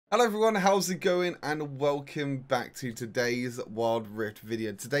Hello everyone, how's it going, and welcome back to today's Wild Rift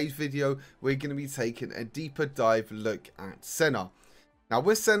video. Today's video, we're going to be taking a deeper dive look at Senna. Now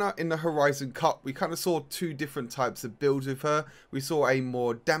with Senna in the Horizon Cup, we kind of saw two different types of builds with her. We saw a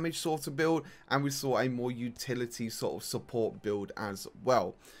more damage sort of build, and we saw a more utility sort of support build as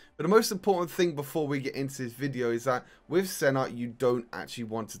well. But the most important thing before we get into this video is that with Senna, you don't actually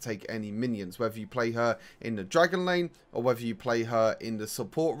want to take any minions. Whether you play her in the Dragon lane or whether you play her in the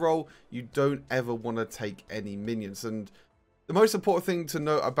support role, you don't ever want to take any minions. And the most important thing to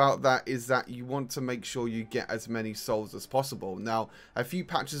note about that is that you want to make sure you get as many souls as possible. Now, a few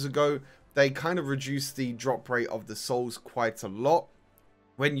patches ago, they kind of reduced the drop rate of the souls quite a lot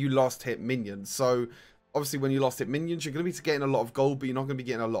when you last hit minions. So obviously, when you last hit minions, you're going to be getting a lot of gold, but you're not going to be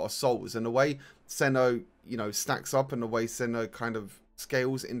getting a lot of souls. And the way Senna, stacks up and the way Senna kind of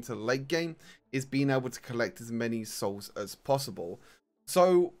scales into the late game is being able to collect as many souls as possible.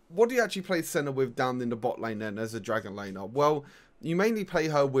 So what do you actually play Senna with down in the bot lane then as a Dragon laner? Well, you mainly play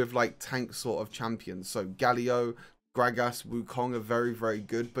her with like tank sort of champions. So Galio, Gragas, Wukong are very, very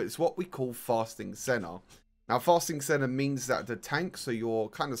good, but it's what we call Fasting Senna. Now, Fasting Senna means that the tank, so your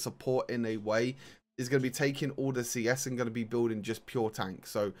kind of support in a way, is going to be taking all the CS and going to be building just pure tank.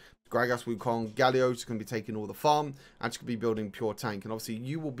 So Gragas, Wukong, Galio is going to be taking all the farm and going to be building pure tank. And obviously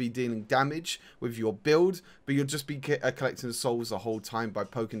you will be dealing damage with your build, but you'll just be collecting souls the whole time by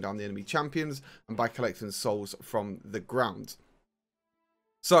poking down the enemy champions and by collecting souls from the ground.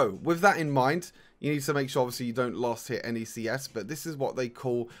 So with that in mind, you need to make sure obviously you don't last hit any CS, but this is what they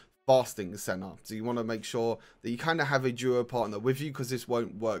call Fasting Senna. So you want to make sure that you kind of have a duo partner with you, because this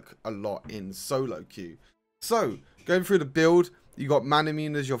won't work a lot in solo queue. So going through the build, you got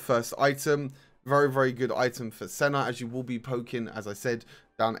Manamune as your first item. Very, very good item for Senna, as you will be poking, as I said,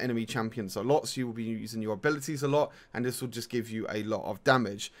 down enemy champions a lot, so you will be using your abilities a lot, and this will just give you a lot of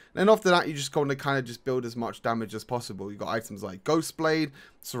damage. Then after that, you just want to kind of just build as much damage as possible. You got items like Ghost Blade,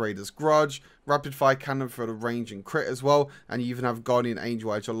 Serrator's Grudge, Rapid Fire Cannon for the range and crit as well, and you even have Guardian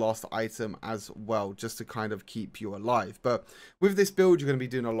Angel as your last item as well, just to kind of keep you alive. But with this build, you're going to be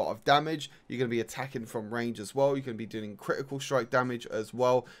doing a lot of damage. You're going to be attacking from range as well. You're going to be doing critical strike damage as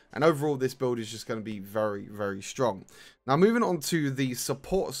well, and overall this build is just going to be very, very strong. Now moving on to the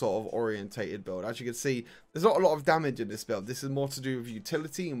support sort of orientated build, as you can see, there's not a lot of damage in this build. This is more to do with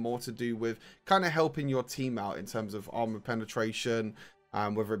utility and more to do with kind of helping your team out in terms of armor penetration,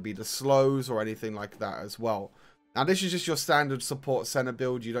 whether it be the slows or anything like that as well. Now this is just your standard support Senna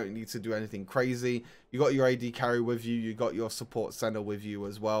build. You don't need to do anything crazy. You got your AD carry with you, you got your support Senna with you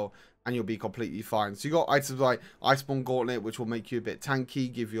as well, and you'll be completely fine. So you got items like Iceborne Gauntlet, which will make you a bit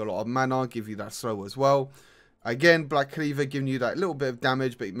tanky, give you a lot of mana, give you that slow as well. Again, Black Cleaver giving you that little bit of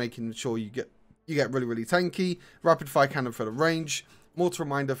damage, but making sure you get really, really tanky. Rapid Fire Cannon for the range. Mortal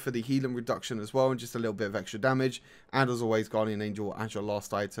Reminder for the healing reduction as well, and just a little bit of extra damage. And as always, Guardian Angel as your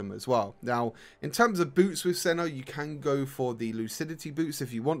last item as well. Now, in terms of boots with Senna, you can go for the Lucidity boots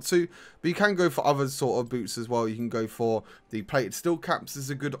if you want to, but you can go for other sort of boots as well. You can go for the Plated Steel Caps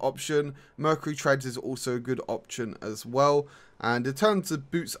is a good option. Mercury Treads is also a good option as well. And in terms of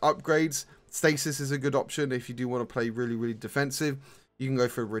boots upgrades, Stasis is a good option if you do want to play really, really defensive. You can go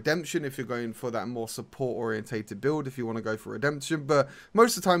for Redemption if you're going for that more support-orientated build, if you want to go for Redemption. But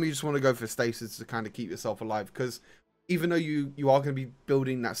most of the time, you just want to go for Stasis to kind of keep yourself alive. Because even though you are going to be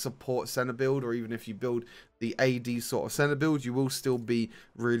building that support Senna build, or even if you build the AD sort of Senna build, you will still be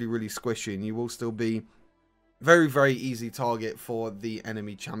really, really squishy. And you will still be very, very easy target for the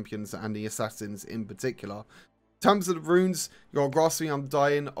enemy champions and the assassins in particular. In terms of the runes, you're Grasping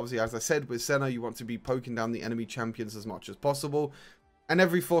Undying. Obviously, as I said, with Senna, you want to be poking down the enemy champions as much as possible. And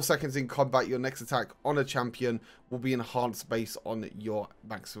every 4 seconds in combat, your next attack on a champion will be enhanced based on your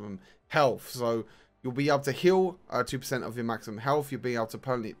maximum health. So you'll be able to heal 2% of your maximum health. You'll be able to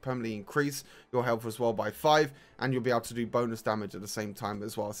permanently increase your health as well by 5. And you'll be able to do bonus damage at the same time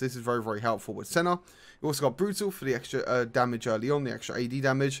as well. So this is very, very helpful with Senna. You also got Brutal for the extra damage early on, the extra AD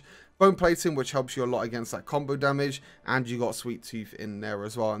damage. Bone Plating, which helps you a lot against that combo damage. And you got Sweet Tooth in there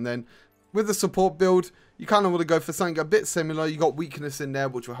as well. And then with the support build, you kind of want to go for something a bit similar. You got Weakness in there,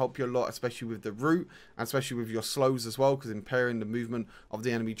 which will help you a lot, especially with the root, and especially with your slows as well, because impairing the movement of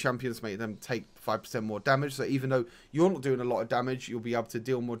the enemy champions make them take 5% more damage. So even though you're not doing a lot of damage, you'll be able to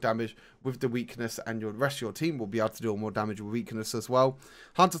deal more damage with the Weakness, and your rest of your team will be able to deal more damage with Weakness as well.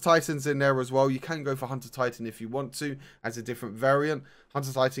 Hunter Titan's in there as well. You can go for Hunter Titan if you want to, as a different variant.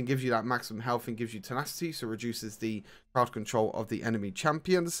 Hunter Titan gives you that maximum health and gives you tenacity, so reduces the crowd control of the enemy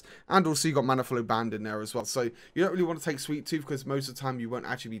champions. And also you got Mana Flow Band in there as well. So you don't really want to take Sweet Tooth, because most of the time you won't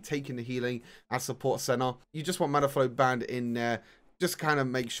actually be taking the healing as support Senna. You just want Mana Flow Band in there just kind of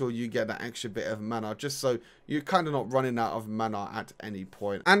make sure you get that extra bit of mana, just so you're kind of not running out of mana at any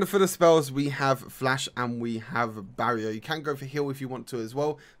point. And for the spells, we have Flash and we have Barrier. You can go for heal if you want to as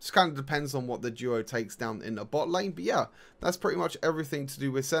well. Just kind of depends on what the duo takes down in the bot lane. But yeah, that's pretty much everything to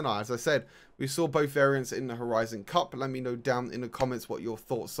do with Senna. As I said, we saw both variants in the Horizon Cup. Let me know down in the comments what your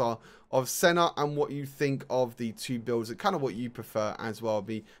thoughts are of Senna and what you think of the two builds and kind of what you prefer as well. It'd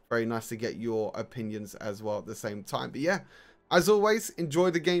be very nice to get your opinions as well at the same time. But yeah, as always, enjoy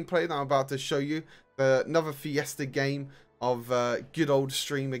the gameplay that I'm about to show you. Another Fiesta game of good old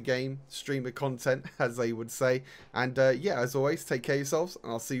streamer content, as they would say. And yeah, as always, take care of yourselves,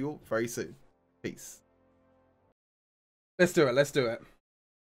 and I'll see you all very soon. Peace. Let's do it. Let's do it.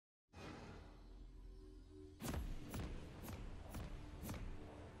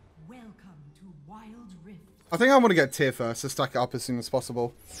 Welcome to Wild Rift. I think I want to get tier first to stack it up as soon as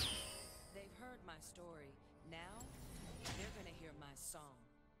possible.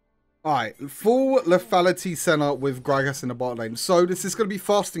 Alright, full lethality Senna with Gragas in the bot lane. So this is going to be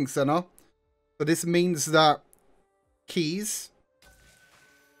Fasting Senna. So this means that Keys,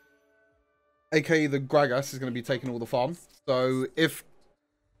 aka the Gragas, is going to be taking all the farm. So if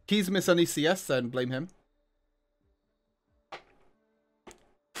Keys miss any CS, then blame him.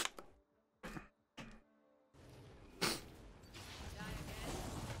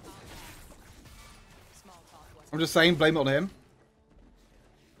 I'm just saying, blame it on him.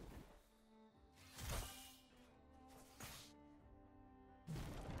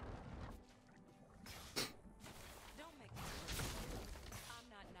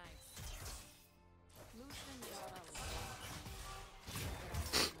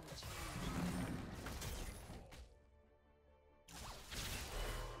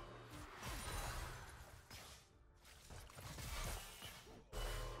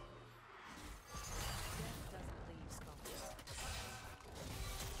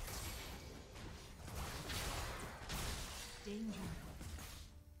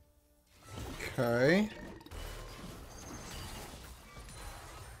 Okay.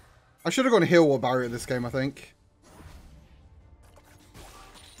 I should have gone heal or barrier this game, I think.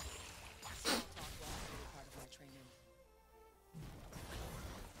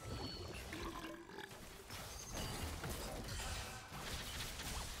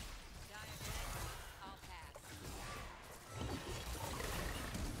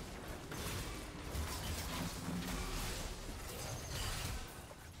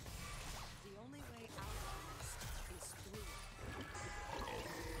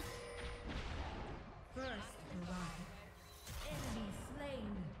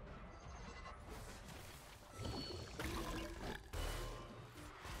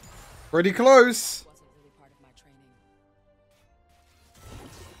 Pretty close.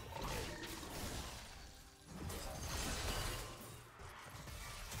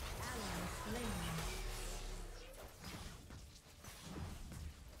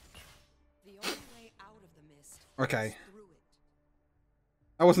 Okay.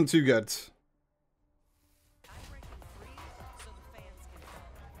 That wasn't too good.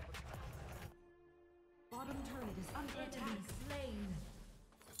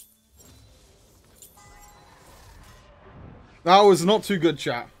 That was not too good,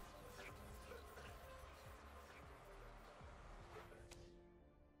 chat.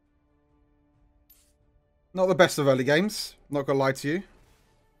 Not the best of early games. Not gonna lie to you.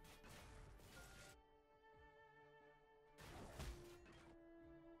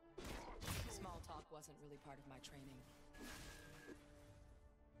 Small talk wasn't really part of my training.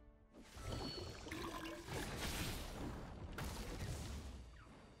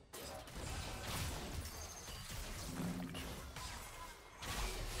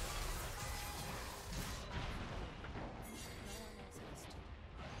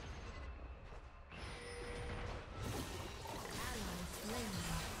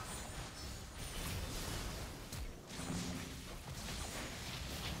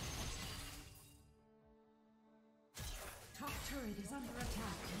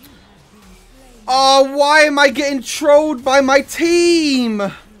 Oh, why am I getting trolled by my team?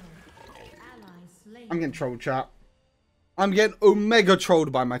 I'm getting trolled, chat. I'm getting omega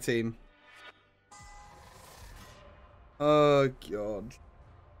trolled by my team. Oh, God.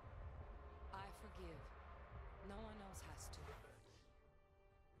 I forgive. No one else has to.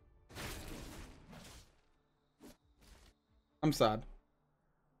 I'm sad.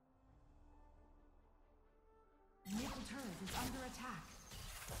 Middle turret is under attack.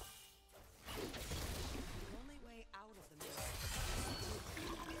 The only way out of the mist.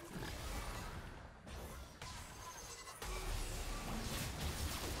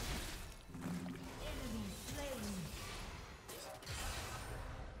 Enemy slain.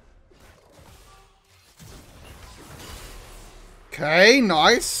 Okay,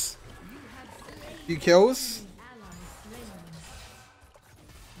 nice. Few kills.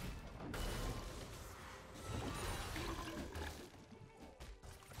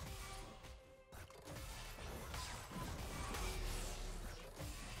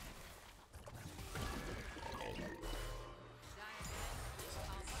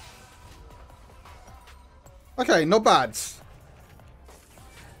 Okay, not bad.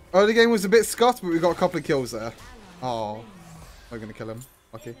 Early game was a bit scuffed, but we got a couple of kills there. Oh, we're gonna kill him.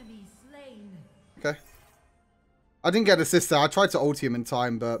 Okay. Okay. I didn't get assist there. I tried to ulti him in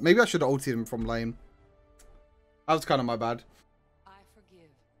time, but maybe I should have ultied him from lane. That was kind of my bad. I forgive.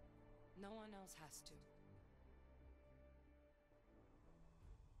 No one else has to.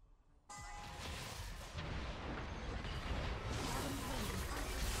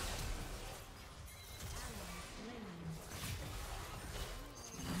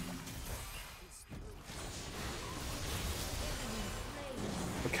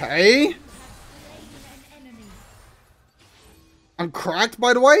 Okay. I'm cracked,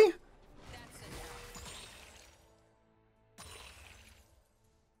 by the way.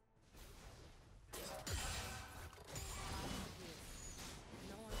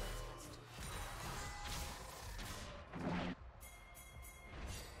 No one else has to.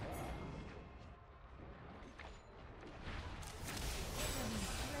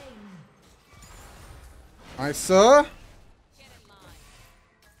 Nice, sir. Get in line.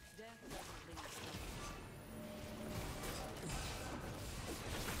 Death doesn't leave stones.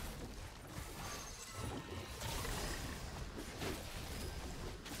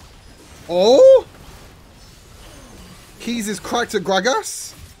 Oh. Keys is cracked at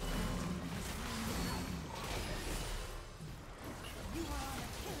Gragas.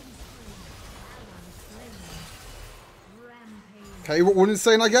 Okay, what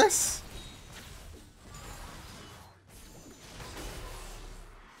insane, I guess.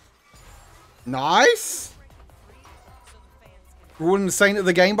 Nice. We're insane at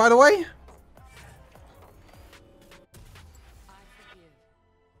the game, by the way. I forgive.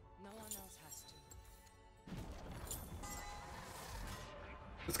 No one else has to.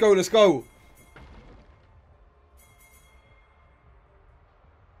 Let's go, let's go.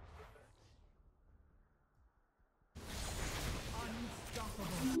 Talk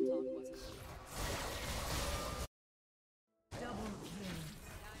wasn't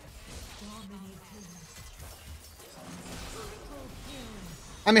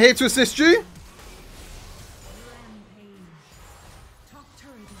I'm here to assist you. Top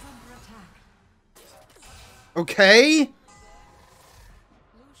turret is under attack. Okay.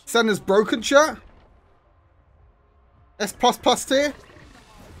 Senna's broken, chat. S++ tier. Top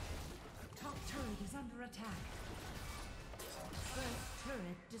turret is under attack. First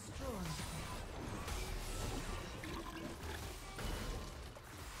turret destroyed.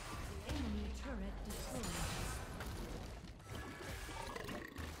 The enemy turret destroyed.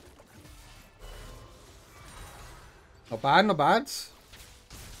 Not bad, not bad.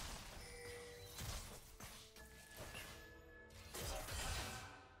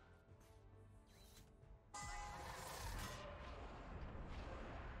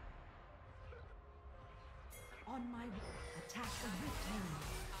 On my way. Attack the Rift Herald.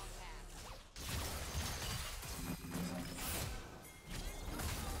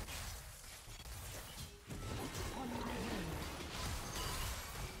 On my way.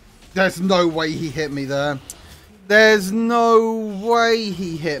 There's no way he hit me there. There's no way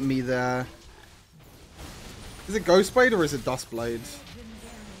he hit me there. Is it Ghostblade or is it Dustblade?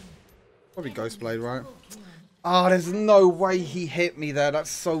 Probably Ghostblade, right? Oh, there's no way he hit me there. That's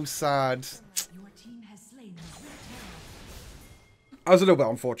so sad. Your team has slain the Rift Herald. That was a little bit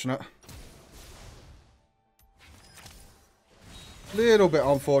unfortunate. Little bit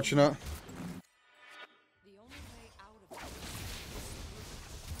unfortunate. the only way out of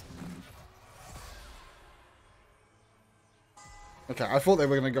it. Okay, I thought they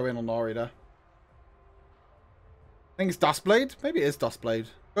were going to go in on Ari there. I think it's Dustblade. Maybe it is Dustblade.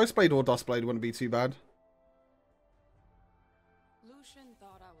 Ghostblade or Dustblade wouldn't be too bad. Lucian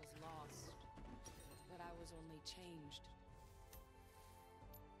thought I was lost, but I was only changed.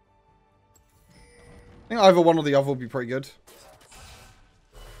 I think either one or the other would be pretty good.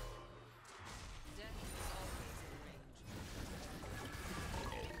 Death is always in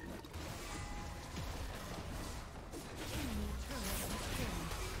range.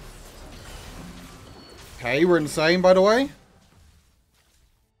 Okay, we're insane, by the way.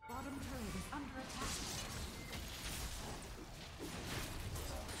 Bottom turret is under attack.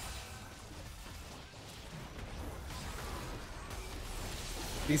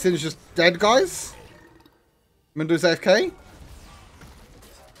 These things just dead, guys. Windows AFK.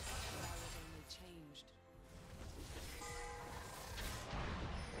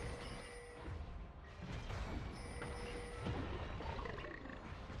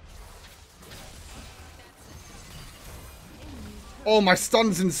 Oh, my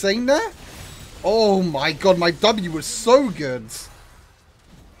stun's insane there. Oh my god, my W was so good.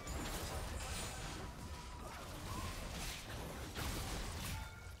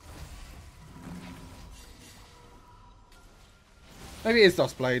 Maybe it is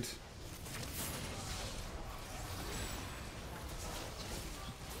Duskblade.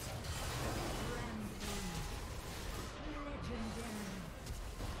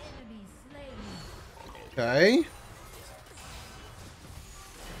 Okay.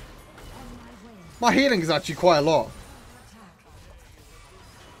 My healing is actually quite a lot.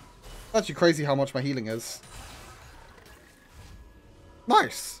 It's actually crazy how much my healing is.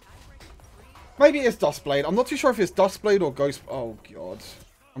 Nice. Maybe it's Duskblade. I'm not too sure if it's Duskblade or Ghost. Oh god.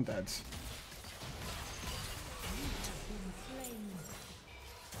 I'm dead.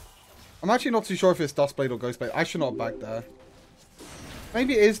 I'm actually not too sure if it's Duskblade or Ghostblade. I should not back there.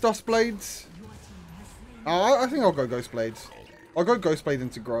 Maybe it is Duskblade. I think I'll go Ghostblade. I'll go Ghostblade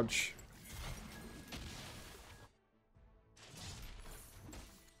into Grudge.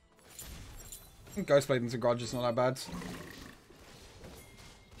 I think Ghostblade into Grudge is not that bad.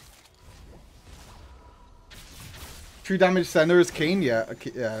 True damage Senna is keen, yeah.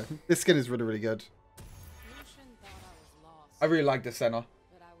 Yeah. This skin is really, really good. I really like this Senna.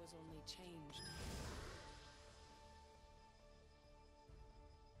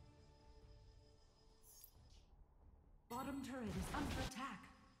 Bottom turret is under attack.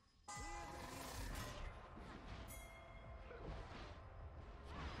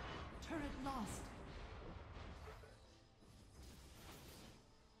 Turret lost.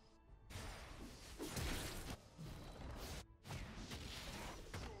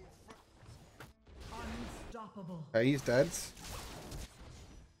 Unstoppable. Okay, he's dead.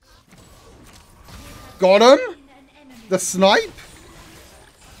 Got him! The snipe!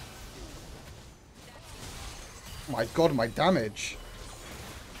 My god, my damage.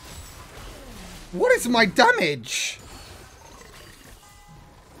 What is my damage?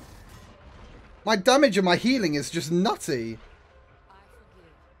 My damage and my healing is just nutty.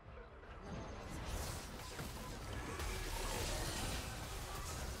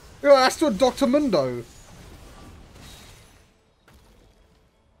 Yeah, that's to a Dr. Mundo.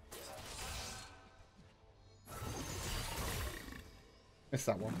 Missed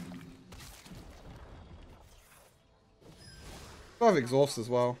that one. I have exhaust as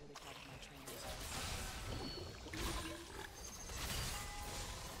well.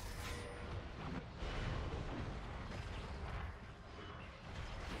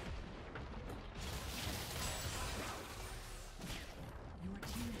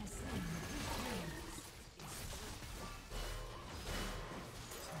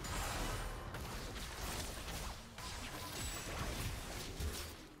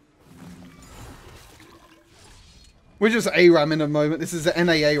 We're just ARAM in a moment. This is an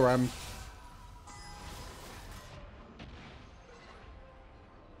NA RAM.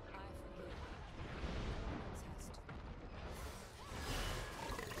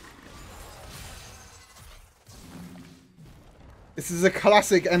 This is a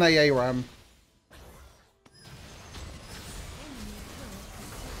classic NA RAM.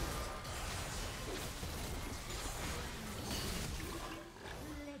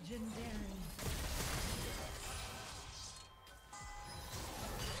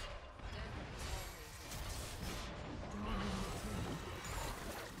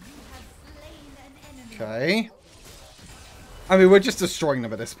 Okay. I mean, we're just destroying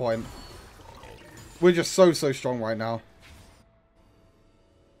them at this point. We're just so strong right now.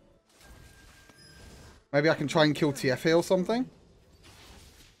 Maybe I can try and kill TF here or something?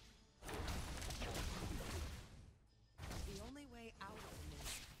 The only way out of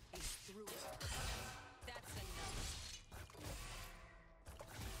this is through it. That's enough.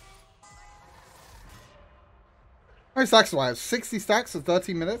 How many stacks do I have? 60 stacks in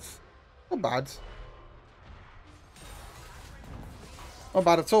 13 minutes? Not bad. Not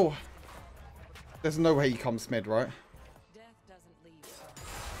bad at all. There's no way he comes mid, right? Death doesn't leave.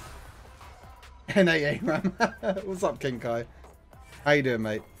 NA RAM. What's up, King Kai? How you doing,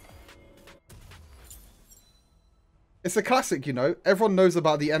 mate? It's a classic, you know. Everyone knows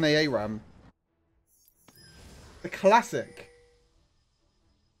about the NA RAM. The classic.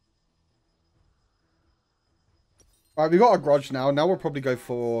 Alright, we got our Grudge now. Now we'll probably go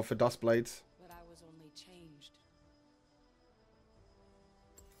for Duskblades. But I was only changed.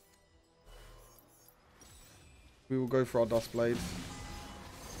 We will go for our Duskblades.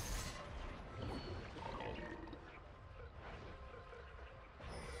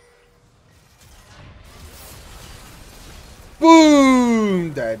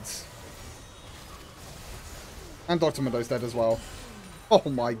 Boom! Dead. And Dr. Meadows dead as well. Oh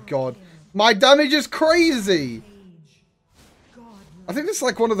my god. My damage is crazy! I think this is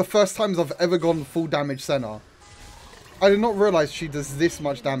like one of the first times I've ever gone full damage Senna. I did not realize she does this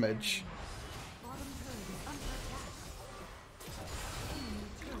much damage.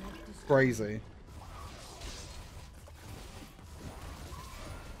 Crazy.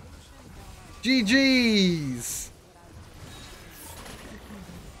 GG's!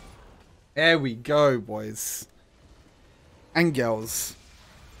 There we go, boys. And girls.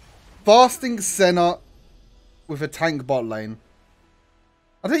 Fasting Senna with a tank bot lane.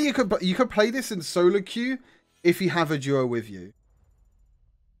 I think you could play this in solo queue if you have a duo with you.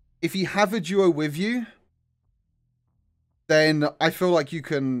 If you have a duo with you, then I feel like you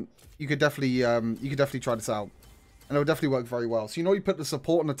could definitely try this out. And it'll definitely work very well. So you put the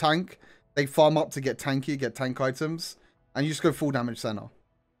support on the tank, they farm up to get tanky, get tank items, and you just go full damage Senna.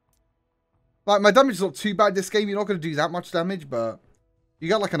 Like, my damage is not too bad this game. You're not going to do that much damage, but you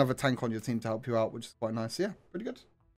got like another tank on your team to help you out, which is quite nice. Yeah, pretty good.